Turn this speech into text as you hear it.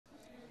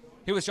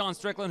Here with Sean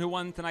Strickland, who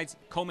won tonight's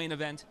co-main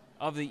event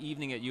of the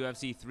evening at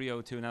UFC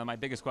 302. Now, my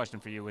biggest question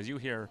for you is you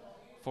hear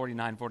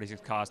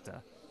 49-46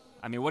 Costa.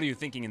 I mean, what are you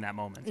thinking in that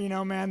moment? You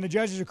know, man, the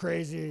judges are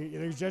crazy.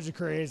 The judges are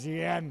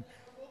crazy. And,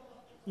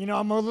 you know,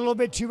 I'm a little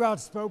bit too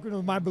outspoken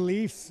with my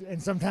beliefs.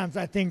 And sometimes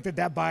I think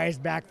that bias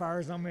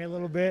backfires on me a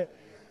little bit.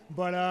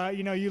 But,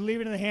 you know, you leave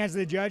it in the hands of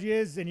the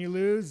judges and you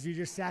lose, you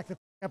just sack the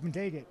up and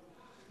take it.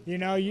 You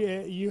know,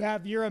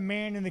 you're a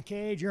man in the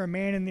cage, you're a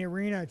man in the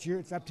arena.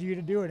 It's up to you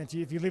to do it.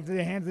 If you leave it in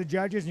the hands of the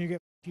judges and you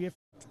get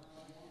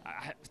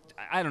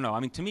I don't know. I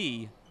mean, to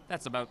me,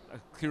 that's about as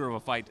clear of a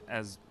fight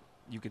as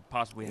you could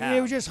possibly have.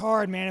 It was just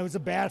hard, man. It was a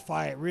bad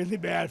fight, really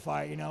bad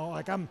fight. You know,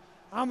 like I'm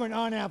an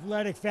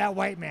unathletic fat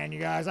white man, you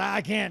guys.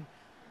 I can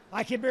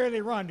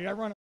barely run, dude. I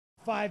run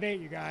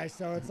 5'8", you guys.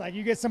 So it's like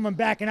you get someone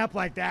backing up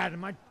like that,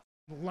 and my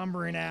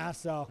lumbering ass.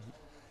 So,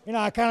 you know,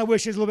 I kind of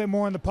wish there's a little bit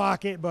more in the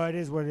pocket, but it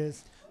is what it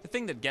is. The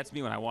thing that gets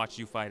me when I watch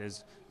you fight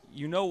is,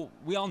 you know,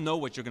 we all know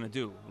what you're going to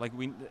do. Like,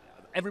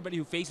 everybody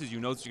who faces you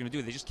knows what you're going to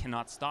do. They just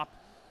cannot stop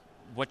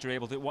what you're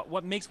able to.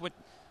 What makes what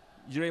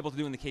you're able to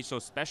do in the cage so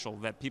special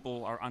that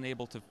people are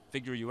unable to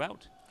figure you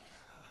out?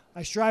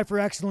 I strive for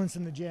excellence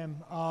in the gym.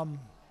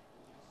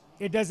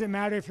 It doesn't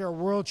matter if you're a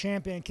world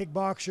champion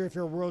kickboxer, if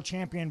you're a world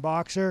champion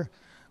boxer.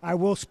 I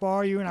will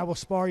spar you, and I will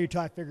spar you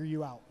till I figure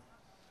you out.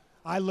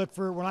 I look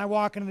for, when I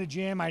walk into the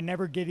gym, I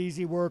never get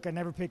easy work. I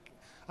never pick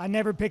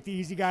the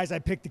easy guys. I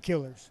pick the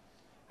killers.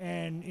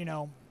 And, you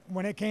know,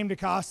 when it came to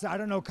Costa, I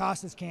don't know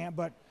Costa's camp,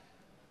 but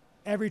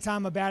every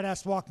time a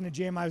badass walked in the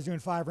gym, I was doing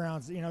 5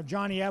 rounds. You know,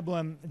 Johnny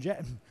Eblin,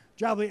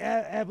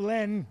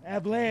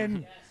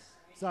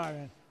 sorry,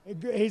 man.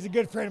 He's a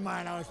good friend of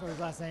mine. I always forget his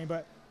last name,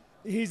 but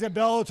he's a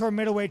Bellator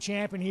middleweight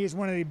champion. He is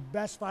one of the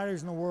best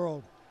fighters in the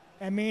world.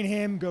 And me and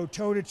him go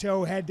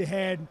toe-to-toe,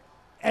 head-to-head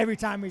every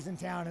time he's in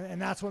town,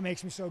 and that's what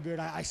makes me so good.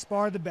 I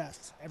spar the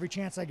best every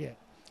chance I get.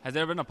 Has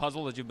there ever been a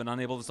puzzle that you've been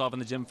unable to solve in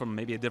the gym from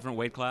maybe a different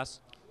weight class?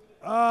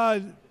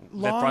 Long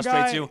that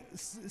frustrates guy, you?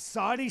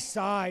 Saudi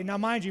Sai. Now,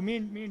 mind you, me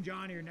and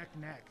Johnny are neck to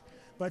neck.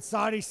 But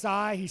Saudi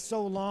Sai, he's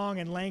so long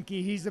and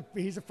lanky. He's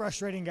a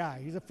frustrating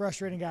guy. He's a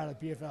frustrating guy at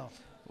the PFL.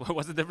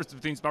 What's the difference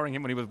between sparring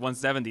him when he was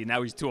 170 and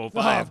now he's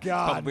 205? Oh,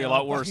 God. Probably a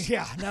lot worse.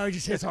 Yeah, now he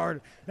just hits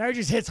harder.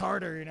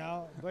 You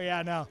know. But,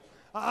 yeah, no.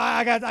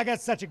 I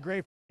got such a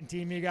great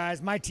team, you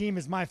guys. My team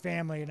is my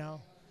family, you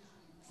know.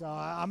 So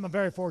I'm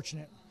very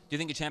fortunate. Do you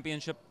think a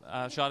championship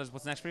shot is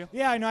what's next for you?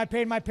 Yeah, I know. I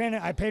paid my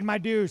pennant. I paid my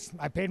dues.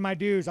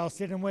 I'll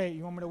sit and wait.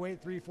 You want me to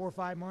wait 3, 4,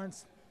 5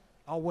 months?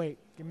 I'll wait.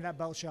 Give me that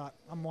belt shot.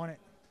 I'm on it.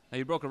 Now,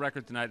 you broke a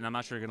record tonight, and I'm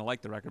not sure you're going to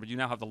like the record, but you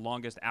now have the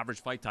longest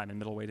average fight time in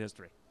middleweight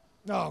history.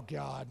 Oh,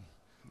 God.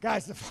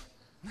 Guys,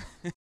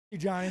 you,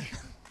 Johnny.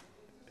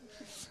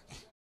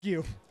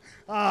 You.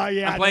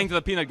 Yeah. I'm playing to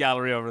the peanut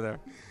gallery over there.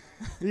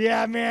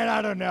 Yeah, man,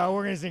 I don't know.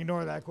 We're going to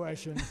ignore that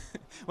question.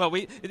 Well,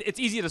 it's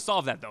easy to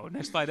solve that, though.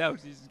 Next fight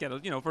out, you just get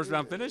a first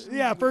round finish.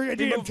 Yeah,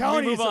 dude, I'm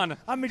telling you. Move on.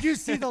 I mean, you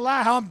see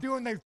how I'm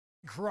doing the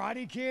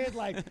Karate Kid?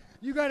 Like,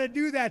 you got to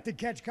do that to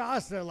catch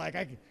Costa.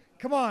 Like,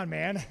 come on,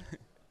 man.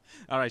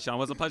 All right, Sean, it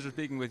was a pleasure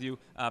speaking with you.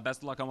 Best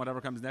of luck on whatever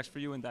comes next for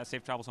you, and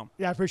safe travels home.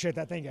 Yeah, I appreciate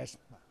that. Thank you, guys.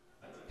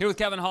 Here with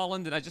Kevin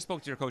Holland, and I just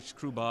spoke to your coach,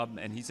 Crew Bob,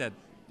 and he said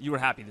you were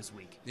happy this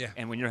week. Yeah.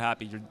 And when you're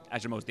happy, you're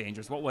at your most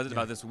dangerous. What was it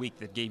about this week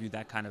that gave you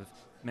that kind of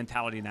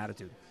mentality and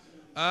attitude?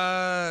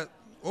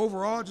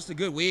 Overall, just a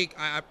good week.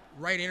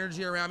 Right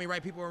energy around me,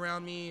 right people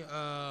around me.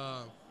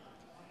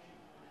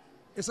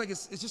 It's like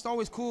it's just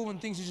always cool when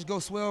things just go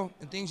swell,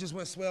 and things just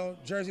went swell.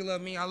 Jersey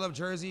loved me. I love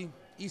Jersey.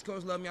 East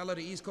Coast loved me. I love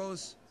the East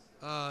Coast,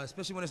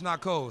 especially when it's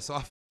not cold, so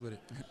I with it.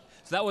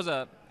 So that was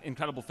an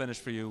incredible finish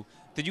for you.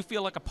 Did you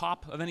feel like a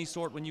pop of any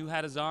sort when you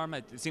had his arm?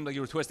 It seemed like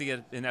you were twisting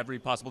it in every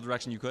possible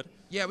direction you could.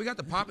 Yeah, we got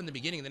the pop in the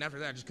beginning, and then after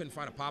that, I just couldn't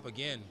find a pop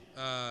again.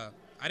 I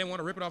didn't want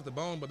to rip it off the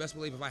bone, but best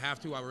believe if I have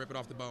to, I would rip it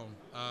off the bone.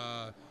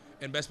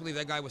 And best believe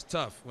that guy was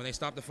tough. When they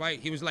stopped the fight,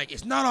 he was like,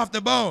 it's not off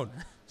the bone.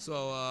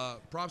 So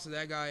props to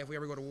that guy. If we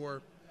ever go to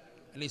war,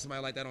 I need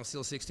somebody like that on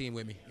SEAL 16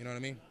 with me. You know what I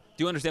mean?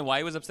 Do you understand why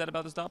he was upset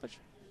about the stoppage?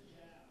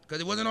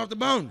 Because it wasn't off the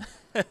bone.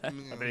 Well,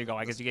 there you go.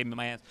 I guess you gave me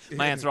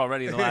my answer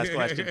already in the last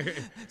question.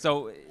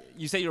 So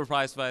you say you're a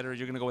prize fighter.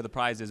 You're going to go where the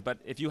prize is. But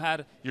if you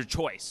had your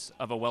choice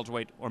of a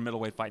welterweight or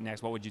middleweight fight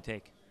next, what would you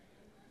take?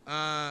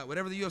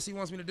 Whatever the UFC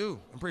wants me to do.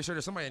 I'm pretty sure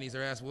there's somebody that needs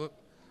their ass whooped.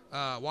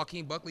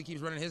 Joaquin Buckley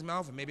keeps running his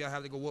mouth, and maybe I'll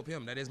have to go whoop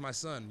him. That is my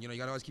son. You know, you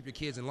got to always keep your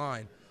kids in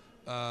line.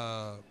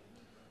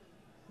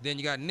 Then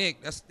you got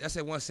Nick. That's at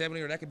 170,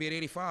 or that could be at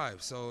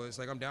 85. So it's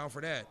like I'm down for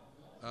that.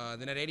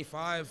 Then at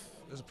 85,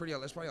 there's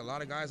probably a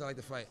lot of guys I like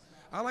to fight.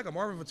 I like a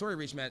Marvin Vettori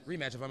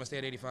rematch if I'm going to stay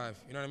at 85.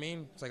 You know what I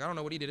mean? It's like I don't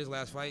know what he did his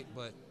last fight,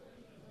 but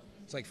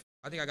it's like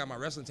I think I got my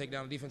wrestling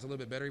takedown defense a little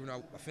bit better, even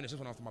though I finished this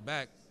one off my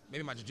back.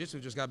 Maybe my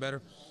jiu-jitsu just got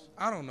better.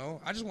 I don't know.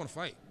 I just want to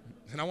fight.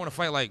 And I want to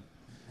fight like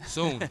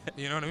soon.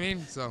 You know what I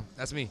mean? So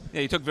that's me.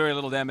 Yeah, you took very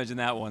little damage in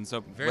that one.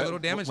 So very little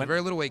damage and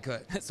very little weight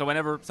cut. So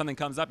whenever something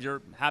comes up,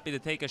 you're happy to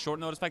take a short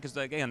notice fight? Because,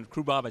 again,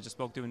 Crew Bob I just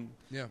spoke to, and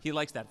he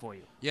likes that for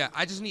you. Yeah,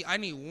 I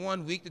need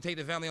 1 week to take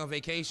the family on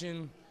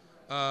vacation.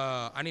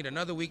 I need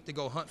another week to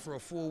go hunt for a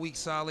full week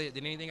solid.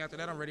 Then anything after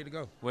that, I'm ready to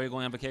go. Where are you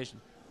going on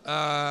vacation?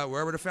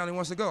 Wherever the family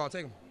wants to go, I'll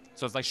take them.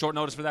 So it's like short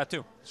notice for that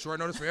too. Short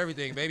notice for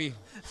everything, baby.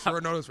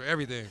 Short notice for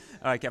everything.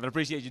 All right, Kevin.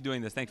 Appreciate you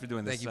doing this. Thanks for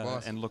doing this. Thank you,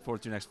 boss. And look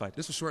forward to your next fight.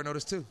 This was short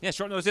notice too. Yeah,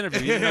 short notice interview.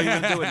 You didn't know you were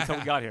going to do it until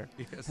we got here.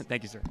 Yes.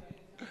 Thank you, sir.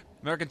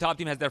 American Top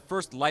Team has their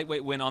first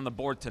lightweight win on the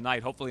board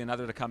tonight. Hopefully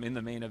another to come in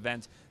the main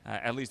event.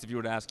 At least if you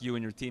were to ask you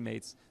and your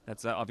teammates,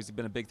 that's obviously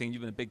been a big thing.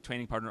 You've been a big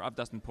training partner of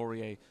Dustin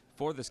Poirier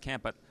for this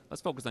camp. But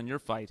let's focus on your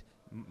fight.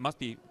 Must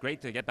be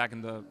great to get back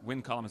in the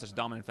win column in such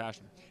dominant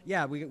fashion.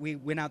 Yeah, we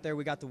went out there.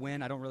 We got the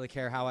win. I don't really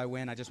care how I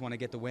win. I just want to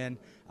get the win.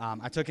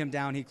 I took him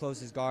down. He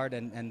closed his guard,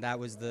 and that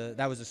was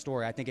the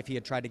story. I think if he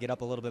had tried to get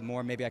up a little bit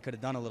more, maybe I could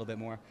have done a little bit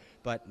more.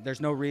 But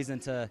there's no reason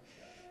to,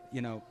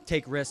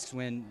 take risks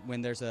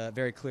when there's a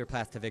very clear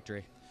path to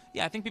victory.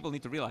 Yeah, I think people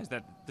need to realize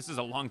that this is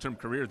a long-term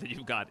career that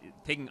you've got.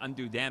 Taking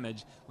undue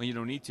damage when you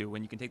don't need to,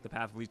 when you can take the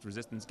path of least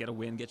resistance, get a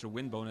win, get your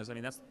win bonus. I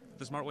mean, that's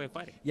the smart way of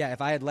fighting. Yeah,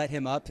 if I had let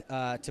him up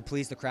to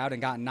please the crowd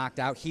and gotten knocked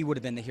out, he would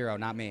have been the hero,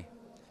 not me.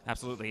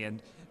 Absolutely.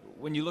 And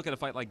when you look at a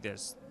fight like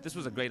this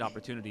was a great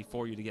opportunity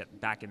for you to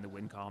get back in the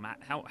win column.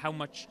 How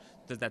much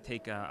does that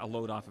take a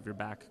load off of your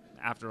back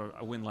after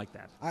a win like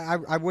that?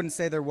 I wouldn't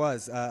say there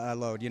was a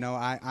load.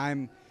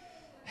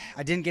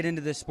 I didn't get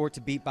into this sport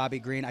to beat Bobby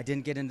Green. I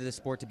didn't get into this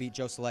sport to beat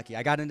Joe Solecki.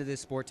 I got into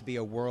this sport to be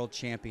a world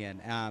champion.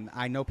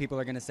 I know people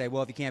are going to say,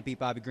 well, if you can't beat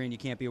Bobby Green, you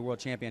can't be a world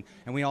champion.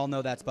 And we all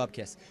know that's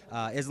bupkis.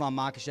 Islam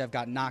Makhachev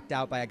got knocked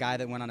out by a guy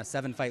that went on a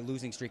 7-fight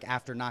losing streak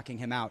after knocking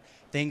him out.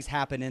 Things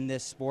happen in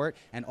this sport,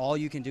 and all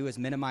you can do is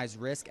minimize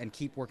risk and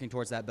keep working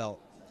towards that belt.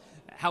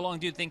 How long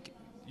do you think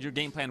your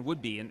game plan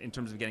would be in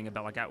terms of getting a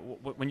belt? Like,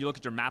 when you look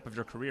at your map of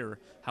your career,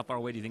 how far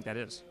away do you think that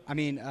is? I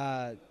mean,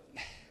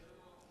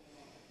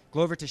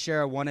 Glover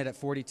Teixeira won it at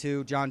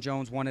 42. John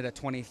Jones won it at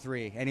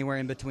 23. Anywhere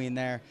in between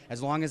there. As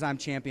long as I'm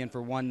champion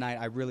for one night,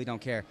 I really don't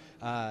care.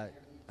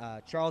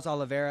 Charles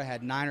Oliveira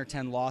had 9 or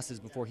 10 losses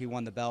before he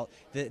won the belt.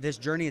 This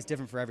journey is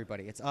different for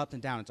everybody. It's up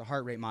and down. It's a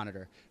heart rate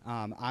monitor.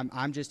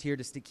 I'm just here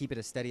to keep it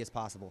as steady as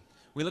possible.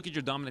 We look at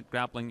your dominant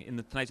grappling. In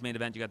tonight's main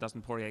event, you got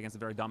Dustin Poirier against a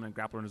very dominant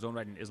grappler in his own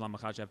right in Islam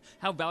Makhachev.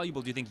 How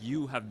valuable do you think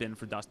you have been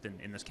for Dustin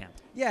in this camp?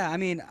 Yeah, I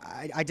mean,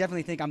 I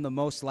definitely think I'm the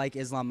most like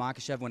Islam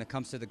Makhachev when it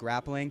comes to the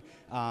grappling.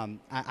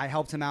 I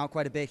helped him out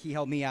quite a bit. He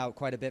helped me out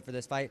quite a bit for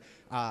this fight.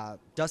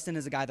 Dustin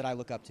is a guy that I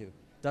look up to.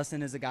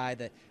 Dustin is a guy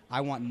that I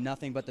want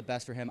nothing but the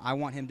best for him. I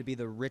want him to be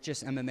the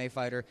richest MMA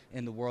fighter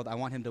in the world. I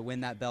want him to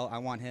win that belt. I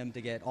want him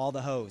to get all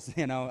the hoes.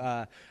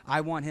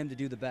 I want him to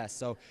do the best.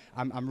 So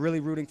I'm really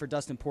rooting for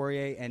Dustin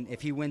Poirier, and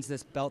if he wins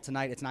this belt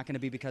tonight, it's not going to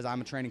be because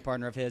I'm a training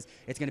partner of his.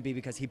 It's going to be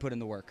because he put in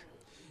the work.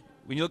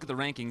 When you look at the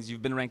rankings,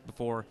 you've been ranked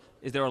before.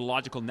 Is there a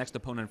logical next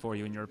opponent for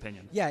you, in your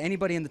opinion? Yeah,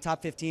 anybody in the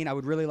top 15. I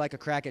would really like a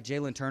crack at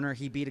Jalen Turner.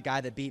 He beat a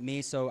guy that beat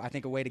me, so I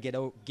think a way to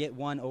get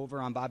one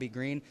over on Bobby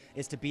Green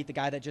is to beat the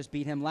guy that just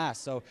beat him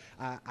last. So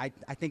I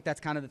think that's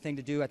kind of the thing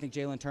to do. I think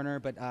Jalen Turner,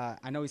 but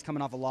I know he's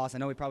coming off a loss. I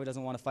know he probably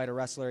doesn't want to fight a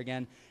wrestler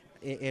again.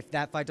 If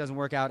that fight doesn't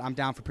work out, I'm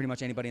down for pretty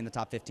much anybody in the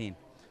top 15.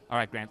 All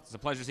right, Grant. It's a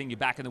pleasure seeing you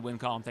back in the win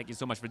column. Thank you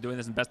so much for doing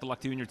this, and best of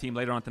luck to you and your team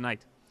later on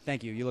tonight.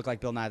 Thank you. You look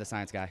like Bill Nye the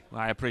Science Guy. Well,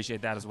 I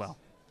appreciate that as well.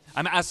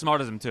 I'm as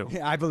smart as him, too.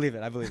 Yeah, I believe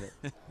it.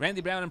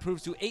 Randy Brown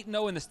improves to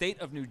 8-0 in the state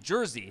of New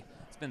Jersey.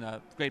 It's been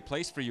a great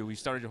place for you. You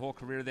started your whole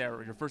career there,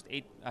 or your first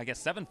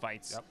 7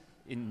 fights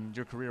in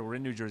your career were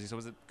in New Jersey. So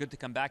was it good to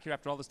come back here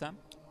after all this time?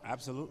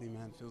 Absolutely,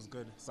 man. Feels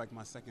good. It's like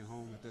my second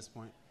home at this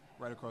point,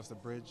 right across the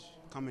bridge.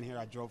 Coming here,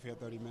 I drove here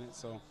 30 minutes,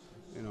 so,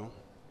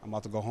 I'm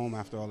about to go home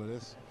after all of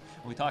this.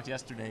 We talked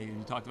yesterday, and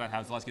you talked about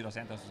how Zaleski dos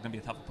Santos was going to be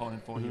a tough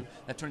opponent for you.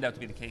 That turned out to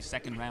be the case.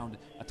 Second round,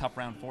 a tough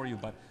round for you,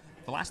 but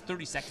the last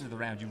 30 seconds of the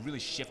round, you really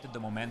shifted the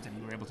momentum.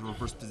 You were able to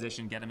reverse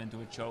position, get him into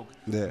a choke,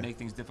 make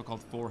things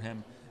difficult for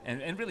him,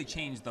 and really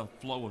change the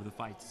flow of the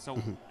fight.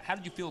 So how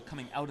did you feel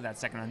coming out of that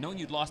second round, knowing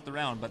you'd lost the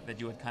round, but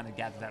that you had kind of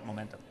gathered that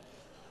momentum?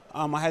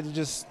 I had to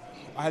just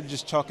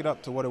chalk it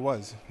up to what it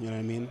was. You know what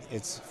I mean?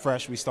 It's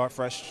fresh. We start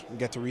fresh. We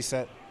get to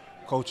reset.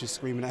 Coach is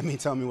screaming at me,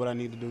 telling me what I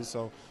need to do.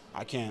 So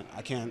I can't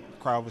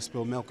cry over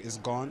spilled milk. It's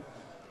gone.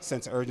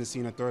 Sense of urgency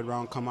in the third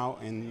round, come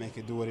out and make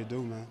it do what it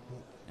do, man.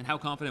 And how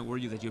confident were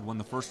you that you'd won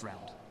the first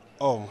round?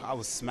 Oh, I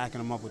was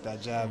smacking him up with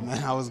that jab,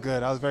 man. I was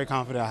good. I was very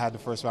confident I had the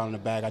first round in the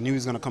bag. I knew he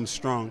was going to come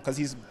strong because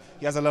he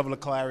has a level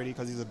of clarity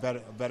because he's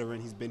a veteran.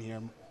 He's been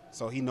here,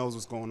 so he knows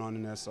what's going on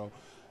in there. So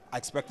I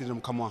expected him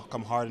to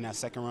come hard in that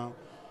second round.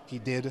 He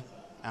did.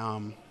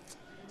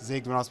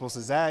 Zigged when I was supposed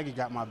to zag. He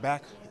got my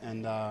back,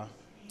 and, I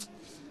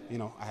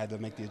had to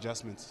make the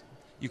adjustments.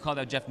 You called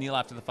out Jeff Neal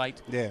after the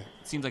fight. Yeah. It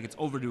seems like it's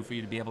overdue for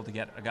you to be able to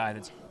get a guy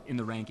that's in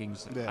the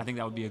rankings. Yeah. I think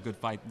that would be a good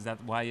fight. Is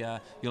that why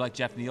you like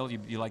Jeff Neal?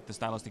 You like the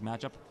stylistic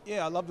matchup?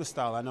 Yeah, I love the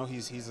style. I know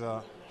he's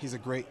a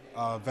great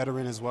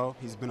veteran as well.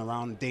 He's been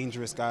around,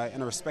 dangerous guy,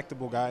 and a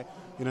respectable guy.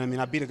 You know what I mean?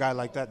 I beat a guy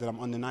like that I'm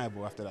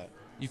undeniable after that.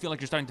 You feel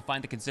like you're starting to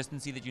find the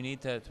consistency that you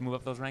need to move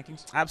up those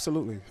rankings?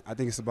 Absolutely. I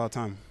think it's about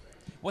time.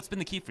 What's been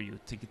the key for you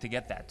to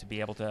get that, to be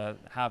able to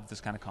have this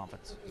kind of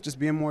confidence? Just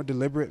being more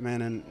deliberate,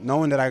 man, and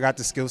knowing that I got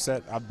the skill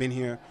set. I've been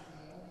here.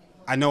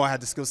 I know I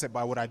had the skill set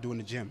by what I do in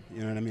the gym.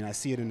 You know what I mean? I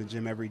see it in the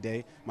gym every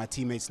day. My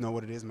teammates know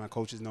what it is. My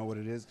coaches know what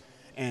it is.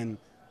 And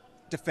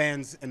the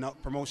fans and the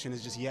promotion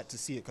is just yet to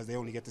see it because they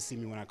only get to see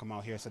me when I come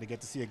out here, so they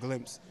get to see a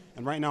glimpse.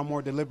 And right now I'm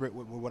more deliberate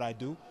with what I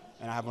do,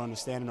 and I have an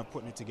understanding of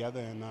putting it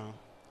together, and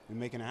we're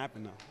making it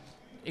happen now.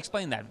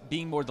 Explain that,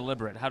 being more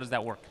deliberate. How does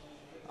that work?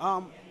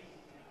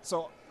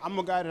 So I'm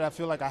a guy that I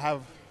feel like I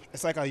have,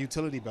 it's like a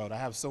utility belt. I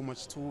have so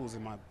much tools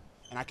and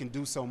I can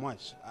do so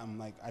much.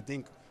 I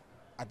think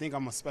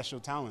I'm a special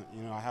talent.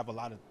 You know, I have a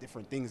lot of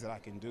different things that I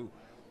can do.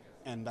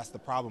 And that's the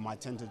problem. I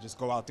tend to just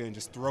go out there and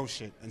just throw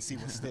shit and see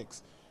what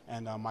sticks.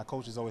 And my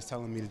coach is always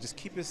telling me to just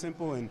keep it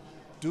simple and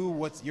do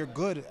what you're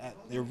good at.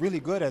 You're really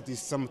good at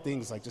some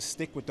things. Like, just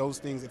stick with those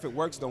things. If it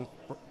works, don't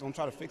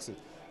try to fix it.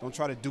 Don't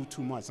try to do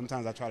too much.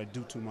 Sometimes I try to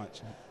do too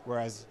much.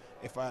 Whereas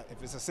if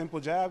it's a simple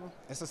jab,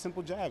 it's a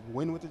simple jab.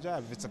 Win with the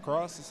jab. If it's a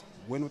cross,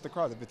 win with the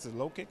cross. If it's a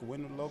low kick,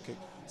 win with the low kick.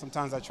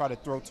 Sometimes I try to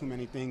throw too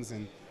many things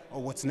and, oh,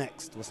 what's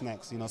next? What's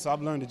next? You know, so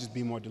I've learned to just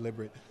be more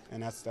deliberate,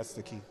 and that's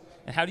the key.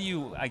 And how do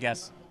you, I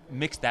guess,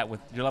 mix that with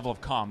your level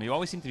of calm? You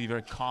always seem to be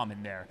very calm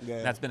in there.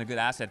 Yeah. That's been a good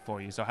asset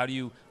for you. So how do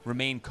you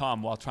remain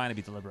calm while trying to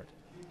be deliberate?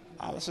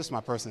 That's just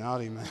my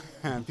personality,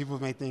 man. People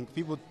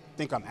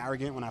think I'm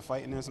arrogant when I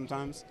fight in there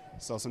sometimes.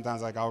 So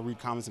sometimes, like, I'll read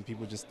comments and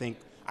people just think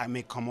I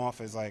may come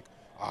off as like,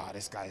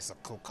 this guy is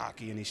so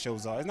cocky and he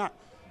shows off. It's not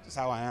just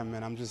how I am,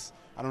 man. I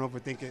don't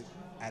overthink it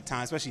at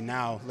times, especially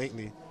now,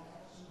 lately.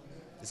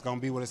 It's going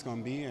to be what it's going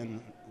to be,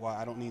 and well,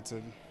 I don't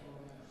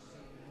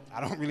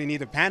really need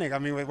to panic. I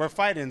mean, we're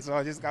fighting, so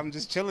I'm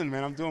just chilling,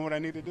 man. I'm doing what I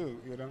need to do,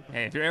 you know?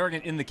 Hey, if you're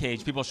arrogant in the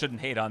cage, people shouldn't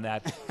hate on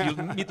that. If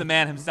you meet the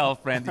man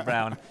himself, Randy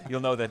Brown,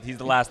 you'll know that he's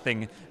the last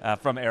thing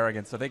from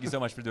arrogance. So thank you so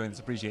much for doing this.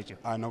 Appreciate you.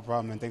 No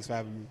problem, man. Thanks for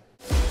having me.